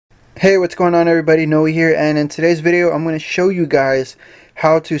Hey, what's going on everybody? Noe here, and in today's video I'm going to show you guys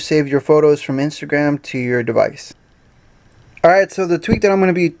how to save your photos from Instagram to your device. Alright, so the tweak that I'm going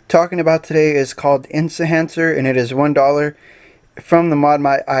to be talking about today is called Instahancer, and it is $1 from the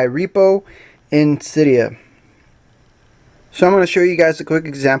Modmyi Repo in Cydia. So I'm going to show you guys a quick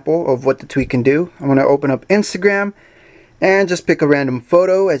example of what the tweak can do. I'm going to open up Instagram and just pick a random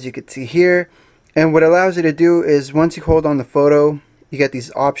photo, as you can see here. And what it allows you to do is once you hold on the photo, you get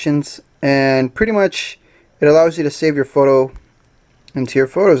these options, and pretty much it allows you to save your photo into your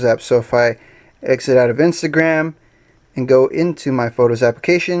Photos app. So if I exit out of Instagram and go into my Photos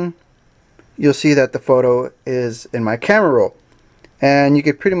application, you'll see that the photo is in my camera roll, and you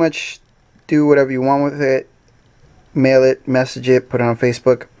could pretty much do whatever you want with it, mail it, message it, put it on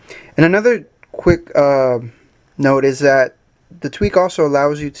Facebook. And another quick note is that the tweak also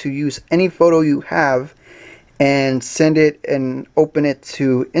allows you to use any photo you have and send it and open it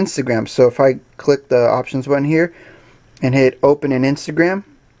to Instagram. So if I click the options button here and hit open in Instagram,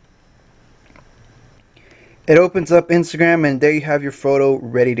 it opens up Instagram, and there you have your photo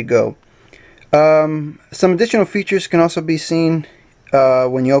ready to go. Some additional features can also be seen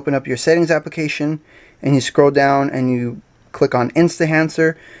when you open up your settings application and you scroll down and you click on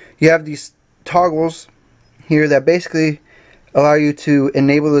Instahancer. You have these toggles here that basically allow you to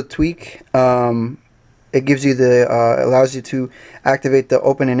enable the tweak. It gives you the allows you to activate the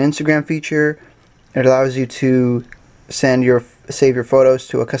open in Instagram feature. It allows you to save your photos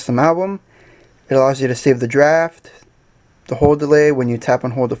to a custom album. It allows you to save the draft, the hold delay when you tap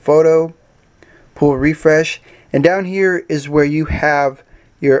and hold the photo, pull refresh, and down here is where you have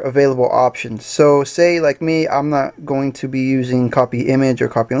your available options. So say like me, I'm not going to be using copy image or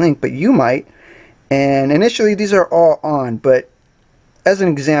copy link, but you might. And initially these are all on, but as an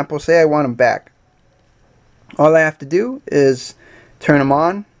example, say I want them back. All I have to do is turn them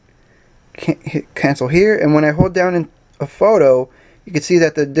on, hit cancel here, and when I hold down in a photo, you can see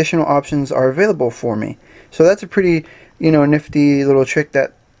that the additional options are available for me. So that's a pretty, nifty little trick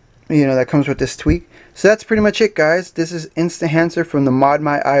that, that comes with this tweak. So that's pretty much it, guys. This is Instahancer from the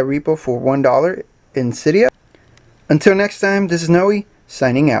Modmyi Repo for $1 in Cydia. Until next time, this is Noe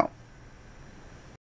signing out.